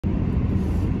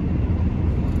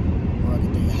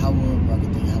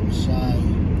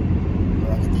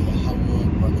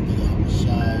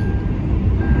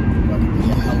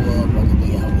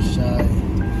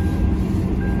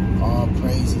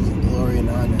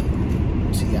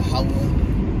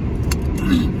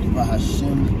Yahweh,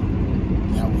 Bahashem,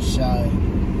 Yahweh Shai,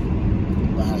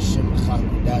 Bahashem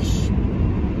Chakudash,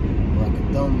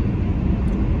 Rakadam,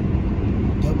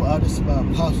 double artist by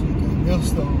Apostle,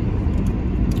 Millstone,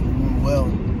 well,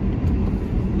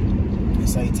 and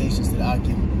salutations to the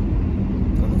Akim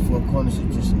on the four corners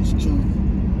of just this truth,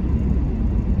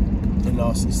 in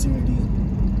all sincerity,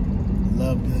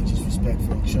 love, diligence,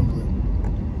 respectful, and trembling.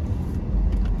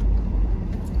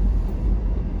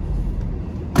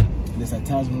 This at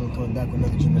times when we're coming back with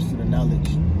another tremendous student knowledge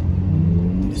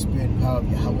through the spirit and power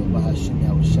of Yahweh Bahashem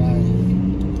Yahweh Shai.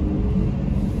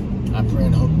 I pray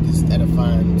and hope this is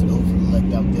edifying to the hopeful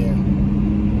elect out there.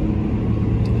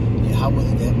 Yahweh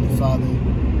is the Heavenly Father,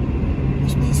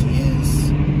 which means He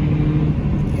is.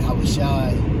 Yahweh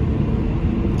Shai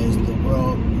is the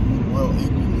world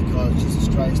ignorantly calls Jesus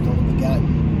Christ, the only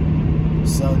begotten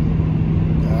Son.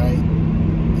 Alright?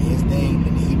 And His name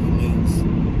in the Hebrew means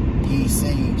He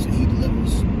saves and He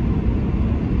delivers.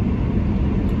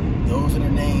 Those are the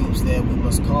names that we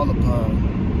must call upon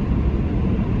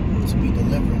to be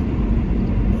delivered.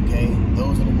 Okay?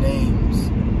 Those are the names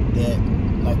that,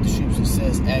 like the scripture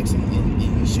says, asking and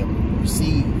you shall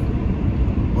receive.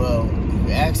 Well, if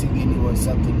you're asking anyone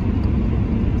something,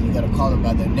 then you gotta call them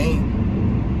by their name.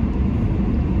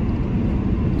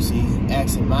 See,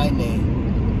 asking my name.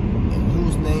 And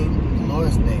whose name? The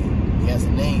Lord's name. He has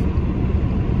a name.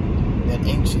 That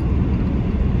ancient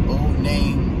old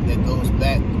name that goes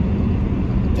back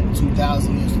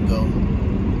 2,000 years ago.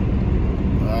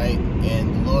 Alright?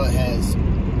 And the Lord has,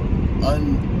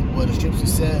 what the scripture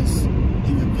says,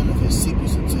 He revealed His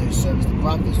secrets unto His servants, the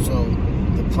prophets. So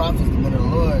the prophets, the men of the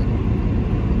Lord,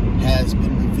 has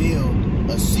been revealed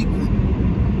a secret.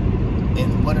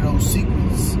 And one of those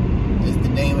secrets is the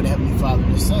name of the Heavenly Father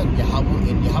and the Son, Yahweh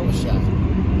and Yahweh Shai.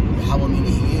 Yahweh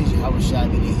meaning He is, Yahweh Shai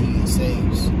meaning He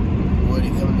saves. Where He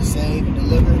coming to save and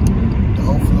deliver the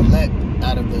hopeful elect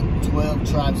out of the 12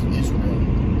 tribes of Israel.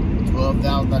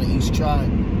 12,000 out of each tribe.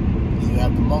 And you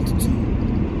have the multitude.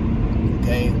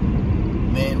 Okay?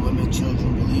 Men, women,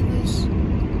 children, believers,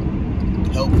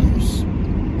 helpers.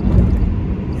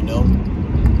 You know?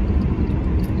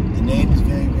 The name is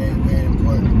very, very, very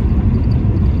important.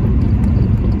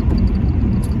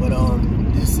 But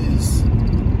this is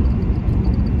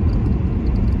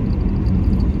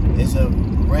a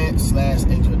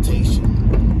rant/exhortation,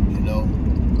 you know.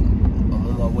 I'm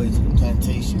on my way to the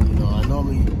plantation, you know. I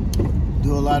normally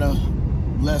do a lot of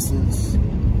lessons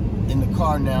in the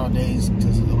car nowadays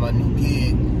because of my new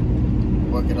gig,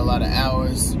 working a lot of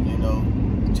hours, you know,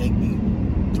 take me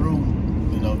through,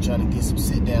 you know, trying to get some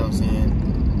sit-downs in.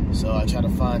 So I try to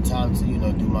find time to, you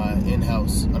know, do my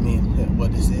in-house. I mean,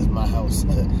 what this is, my house.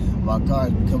 My car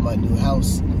has become my new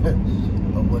house but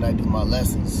when I do my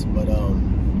lessons. But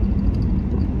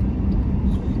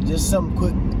just something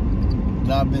quick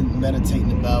that I've been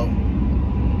meditating about.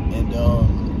 And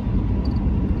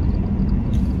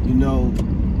you know,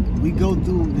 we go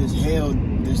through this hell,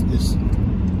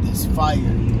 this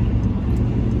fire,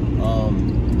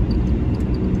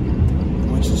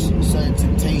 which is certain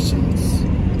temptations,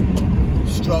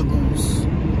 struggles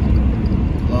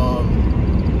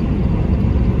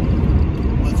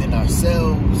within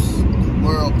ourselves, the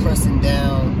world pressing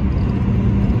down,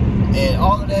 and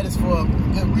all of that is for a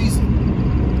good reason.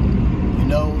 You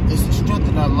know, it's to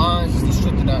strengthen our minds, it's to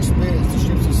strengthen our spirits. The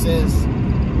scripture says,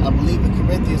 I believe in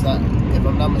Corinthians, if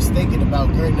I'm not mistaken,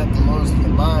 about girding up the loins of your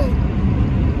mind.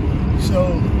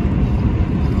 So,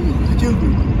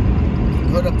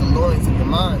 gird up the loins of your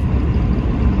mind.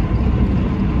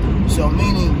 So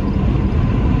meaning,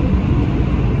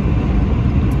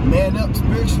 man up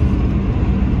spiritually.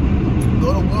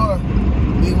 Go to war.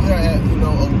 We are at, you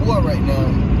know, a war right now.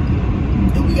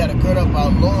 And we got to gird up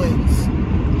our loins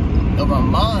of our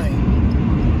mind.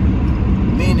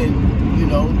 Meaning, you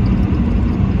know,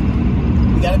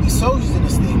 we got to be soldiers in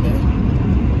this thing, man.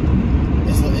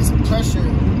 It's a pressure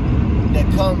that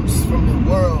comes from the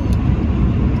world.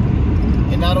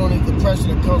 And not only the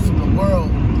pressure that comes from the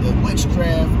world, the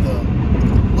witchcraft, the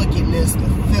wickedness, the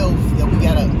filth that we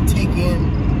gotta take in,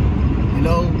 you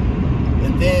know,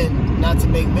 and then not to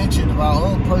make mention of our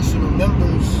own personal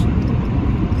members,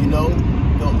 you know,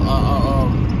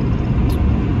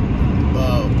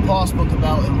 Paul spoke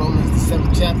about in Romans the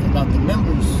 7th chapter about the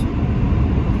members,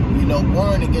 you know,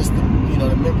 warring against the, you know,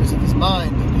 the members of his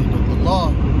mind, the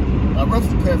law. I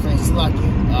roughly paraphrase it like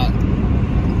you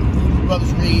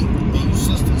brothers read and you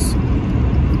sisters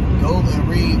go and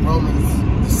read Romans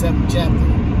the 7th chapter,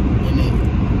 and it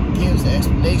gives an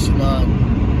explanation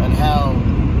on how,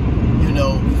 you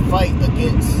know, we fight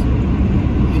against,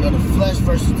 you know, the flesh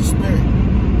versus the spirit.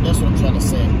 That's what I'm trying to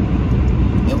say.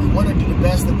 And we want to do the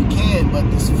best that we can, but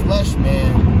this flesh,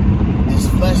 man, this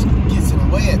flesh gets in the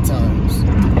way at times,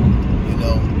 you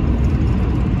know.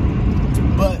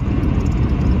 But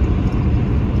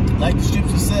like the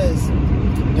scripture says,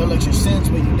 don't let your sins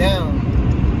weigh you down.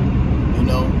 You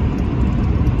know,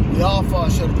 we all fall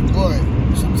short of the glory.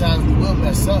 Sometimes we will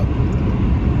mess up,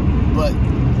 but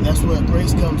that's where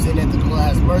grace comes in, that the Lord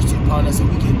has mercy upon us, and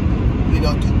we can, you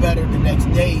know, do better the next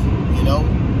day. You know.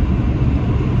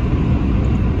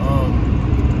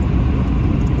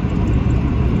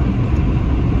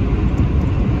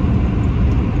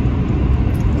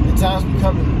 The times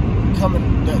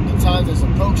the times that's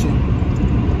approaching,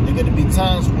 they're going to be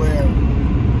times where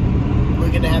we're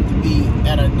going to have to be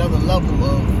at another level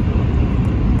of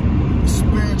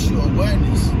spiritual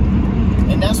awareness.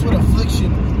 And that's what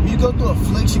affliction, when you go through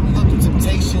affliction, when you go through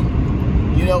temptation,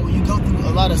 you know, when you go through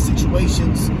a lot of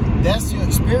situations, that's your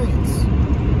experience.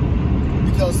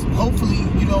 Because hopefully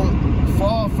you don't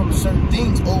fall from certain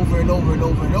things over and over and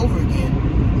over and over again.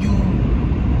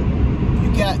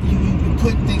 You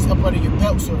put things up under your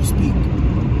belt, so to speak.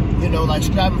 You know, like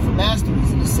striving for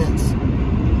masteries, in the sense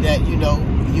that, you know,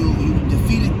 you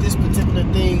defeated this particular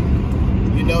thing,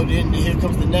 you know, then here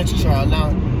comes the next trial.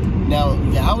 Now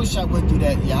Yahushua went through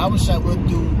that. Yahushua went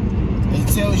through, it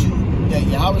tells you that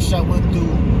Yahushua went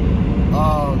through,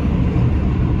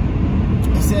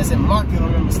 it says in Mark, if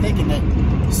I'm not mistaken, that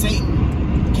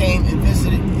Satan came and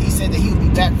visited. He said that he would be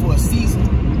back for a season.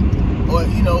 Or,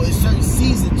 you know, in certain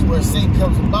seasons where Satan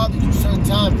comes and bothers you, certain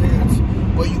time periods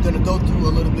where you're going to go through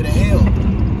a little bit of hell.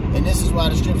 And this is why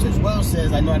the scripture as well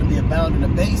says, I know how to be abound in the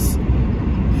base.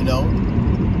 You know,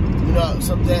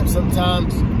 sometimes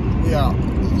we are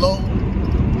low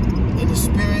in the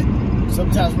spirit.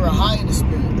 Sometimes we're high in the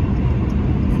spirit.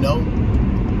 You know,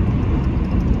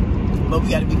 but we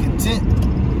got to be content.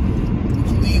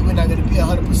 We're not going to be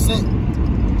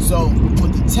 100%. So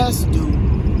what the tests do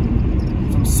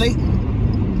from Satan,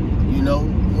 you know,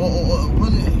 or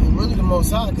really the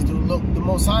Most High, because the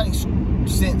Most High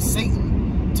sent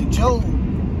Satan to Job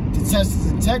to test his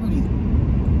integrity,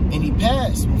 and he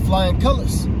passed with flying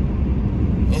colors.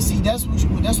 And see, that's what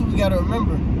we got to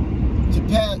remember. To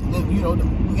pass, you know,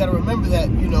 we got to remember that,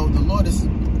 you know, the Lord is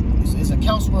a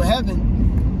counselor in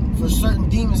heaven for certain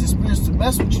demons and spirits to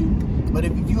mess with you. But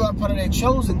if you are part of that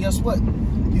chosen, guess what?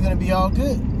 You're going to be all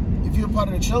good. If you're part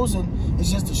of the chosen,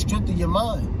 it's just to strengthen your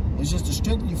mind. It's just to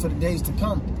strengthen you for the days to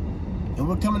come. And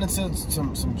we're coming into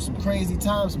some crazy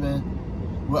times, man,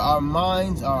 where our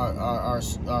minds, our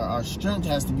strength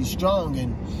has to be strong.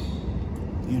 And,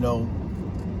 you know,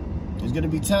 there's going to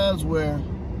be times where,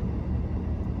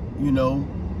 you know,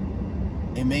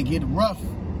 it may get rough,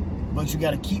 but you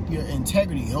got to keep your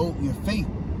integrity, hold your faith.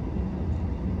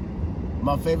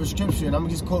 My favorite scripture, and I'm going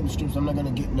to just quote the scripture, I'm not going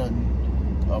to get nothing.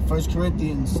 1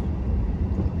 Corinthians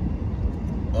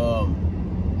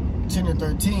 10 and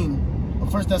 13, or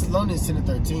 1 Thessalonians 10 and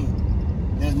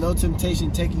 13. There's no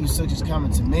temptation taking you such as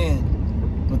common to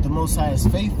man, but the Most High is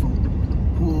faithful,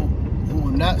 who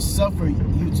will not suffer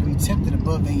you to be tempted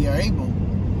above that ye are able,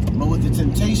 but with the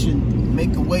temptation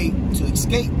make a way to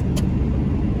escape.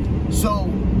 So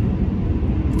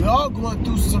we're all going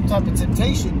through some type of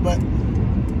temptation, but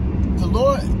the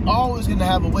Lord always going to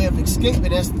have a way of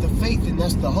escaping. That's the faith and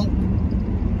that's the hope.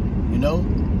 You know,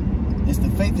 it's the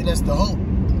faith and that's the hope.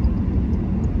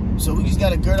 So we just got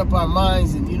to gird up our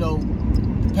minds, and, you know,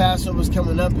 the Passover's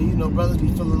coming up, and, you know, brothers, we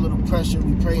feel a little pressure.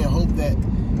 We pray and hope that,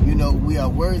 you know, we are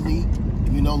worthy.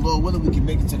 You know, Lord willing, we can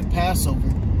make it to the Passover,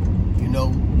 you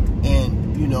know,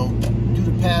 and, you know, do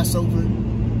the Passover,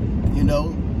 you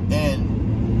know,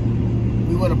 and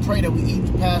we want to pray that we eat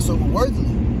the Passover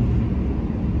worthily,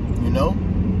 you know.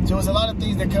 So there's a lot of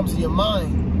things that comes to your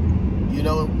mind, you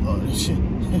know. There's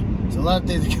a lot of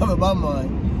things that come in my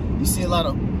mind. You see a lot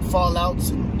of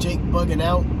fallouts and Jake bugging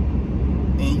out,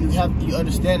 and you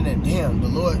understand that, damn, the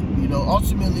Lord, you know,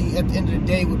 ultimately at the end of the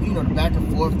day, with, you know, the back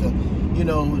and forth, the, you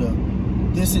know, the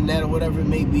this and that or whatever it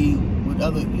may be, with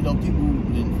other, you know, people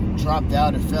who dropped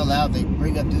out and fell out, they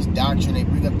bring up this doctrine, they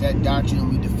bring up that doctrine, and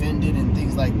we defend it and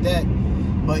things like that.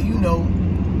 But, you know,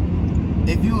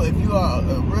 if you are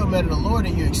a real man of the Lord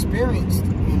and you're experienced,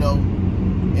 you know,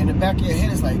 in the back of your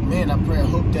head, it's like, man, I pray and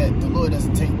hope that the Lord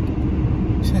doesn't take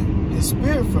his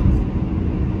spirit from me,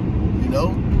 you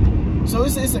know. So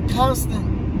it's a constant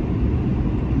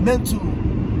mental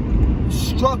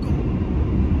struggle.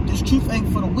 This truth ain't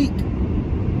for the weak,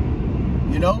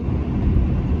 you know.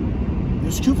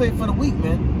 This truth ain't for the weak,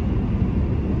 man.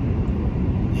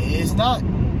 It's not.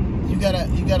 You gotta,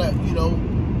 you know,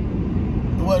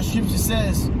 what the scripture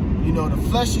says, you know, the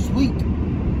flesh is weak,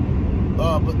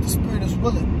 but the spirit is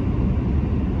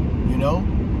willing. You know?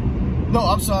 No,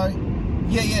 I'm sorry.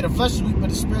 Yeah, the flesh is weak, but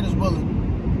the spirit is willing.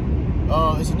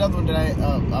 It's another one that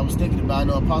I was thinking about. I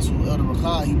know Apostle Elder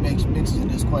Rakhah, he makes mentions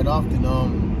of this quite often.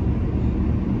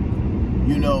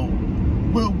 You know,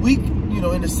 we're weak, you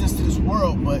know, in the sense to this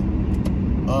world, but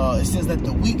it says that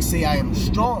the weak say I am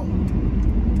strong.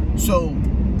 So,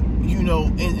 you know,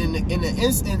 in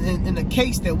the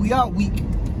case that we are weak,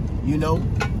 you know,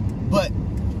 but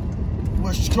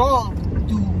we're strong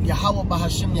through Yahweh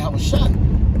Bahashem Yahweh Shai.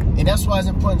 And that's why it's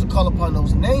important to call upon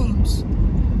those names,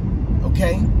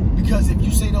 okay? Because if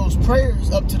you say those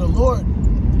prayers up to the Lord,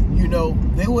 you know,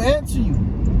 they will answer you.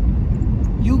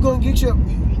 You gonna get your,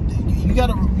 you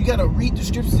gotta read the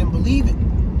scriptures and believe it.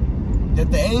 That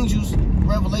the angels,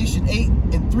 Revelation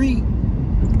 8:3,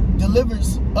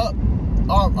 delivers up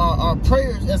our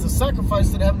prayers as a sacrifice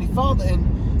to the Heavenly Father.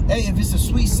 And hey, if it's a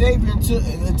sweet Savior into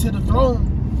the throne,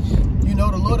 you know,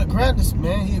 the Lord will grant us,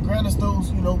 man. He'll grant us those,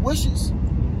 you know, wishes.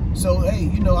 So, hey,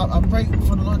 you know, I pray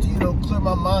for the Lord to, you know, clear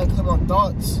my mind, clear my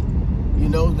thoughts, you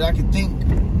know, that I can think,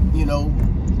 you know,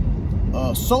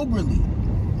 soberly,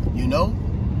 you know,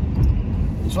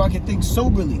 so I can think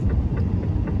soberly.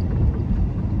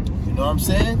 You know what I'm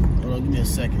saying? Hold on, give me a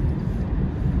second.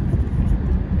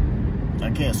 I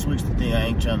can't switch the thing. I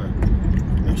ain't trying to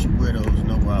make sure weirdos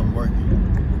know where I'm working.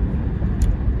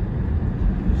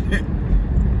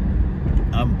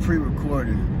 I'm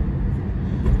pre-recording.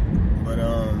 But,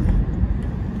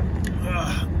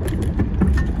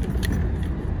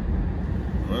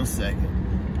 one second.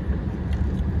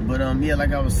 But, yeah,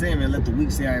 like I was saying, man, let the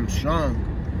weak say I am strong,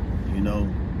 you know.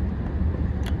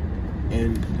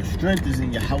 And the strength is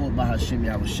in Yahweh Bahashem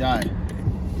Yahweh Shai.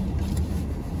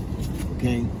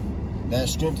 Okay? That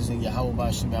strength is in Yahweh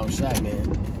Bahashem Yahweh Shai,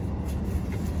 man.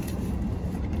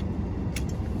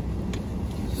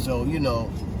 So, you know,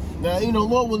 now, you know,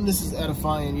 Lord willing, this is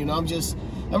edifying. You know, I'm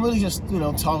really just, you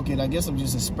know, talking. I guess I'm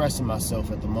just expressing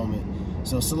myself at the moment.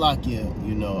 So, Salakia,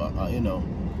 you know,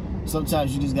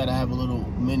 sometimes you just got to have a little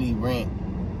mini rant.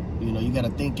 You know, you got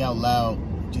to think out loud.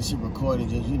 Just hit record and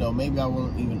just, you know, maybe I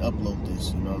won't even upload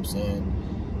this. You know what I'm saying?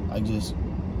 I just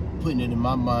putting it in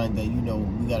my mind that, you know,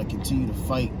 we got to continue to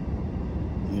fight,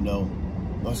 you know.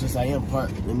 Well, since I am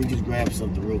part, let me just grab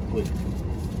something real quick.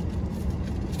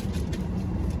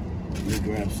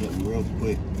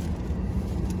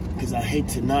 Because I hate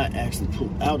to not actually pull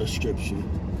out a scripture.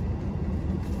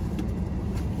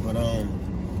 But,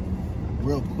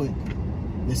 real quick,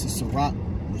 this is Sirach,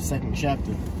 the 2nd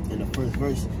chapter, in the 1st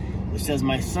verse. It says,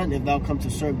 my son, if thou come to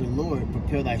serve the Lord,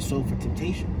 prepare thy soul for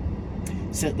temptation.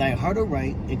 Set thy heart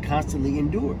aright and constantly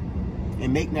endure,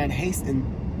 and make not haste in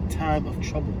time of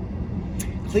trouble.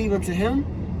 Cleave unto him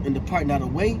and depart not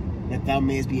away, that thou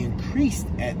mayest be increased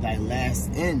at thy last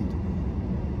end.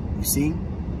 You see?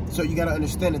 So you got to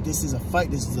understand that this is a fight.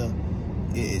 This is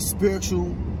it's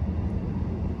spiritual,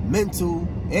 mental,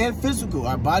 and physical.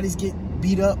 Our bodies get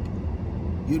beat up,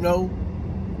 you know.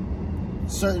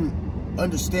 Certain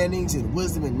understandings and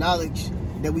wisdom and knowledge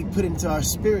that we put into our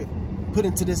spirit, put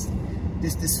into this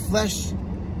flesh,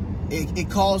 it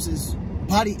causes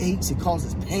body aches, it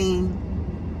causes pain,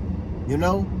 you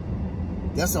know.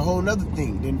 That's a whole nother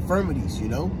thing, the infirmities, you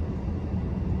know.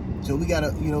 So we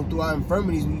gotta, you know, through our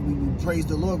infirmities, we praise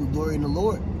the Lord, we glory in the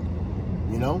Lord,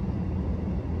 you know.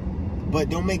 But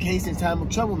don't make haste in time of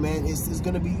trouble, man. It's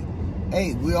gonna be,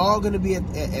 hey, we're all gonna be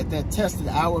at that test, at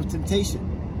the hour of temptation.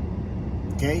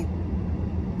 Okay?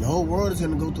 The whole world is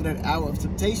going to go through that hour of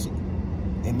temptation,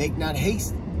 and make not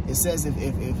haste. It says if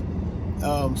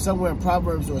somewhere in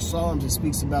Proverbs or Psalms it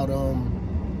speaks about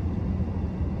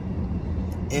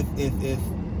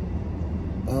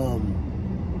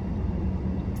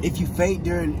if you faint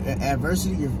during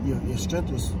adversity, your strength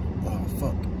was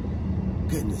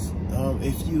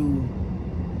if you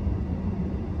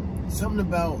something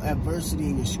about adversity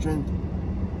and your strength.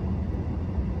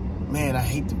 Man, I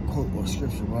hate to quote or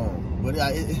scripture wrong, but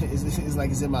it's like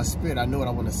it's in my spirit. I know what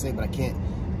I want to say, but I can't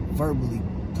verbally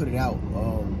put it out.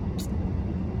 Oh,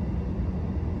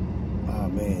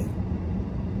 man.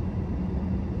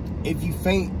 If you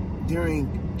faint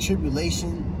during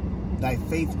tribulation, thy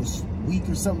faith was weak,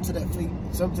 or something to that faith,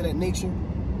 something to that nature,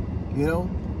 you know.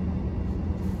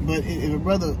 But if a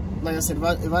brother, like I said,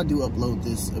 if I do upload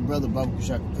this, a brother Baba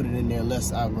Kushak can put it in there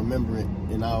unless I remember it,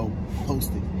 and I'll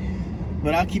post it.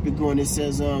 But I'll keep it going. It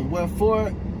says,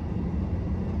 wherefore,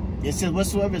 it says,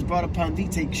 whatsoever is brought upon thee,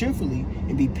 take cheerfully,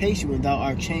 and be patient when thou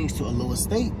art changed to a lower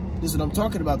state. This is what I'm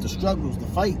talking about, the struggles, the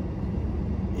fight.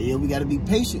 And, you know, we got to be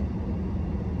patient.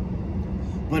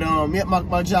 But, yeah,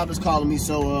 my job is calling me,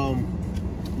 so,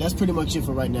 that's pretty much it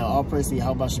for right now. All praise to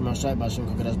Yahweh Shema Shai Bashim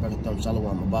Kakadash Barakatam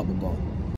Shalom Ababa.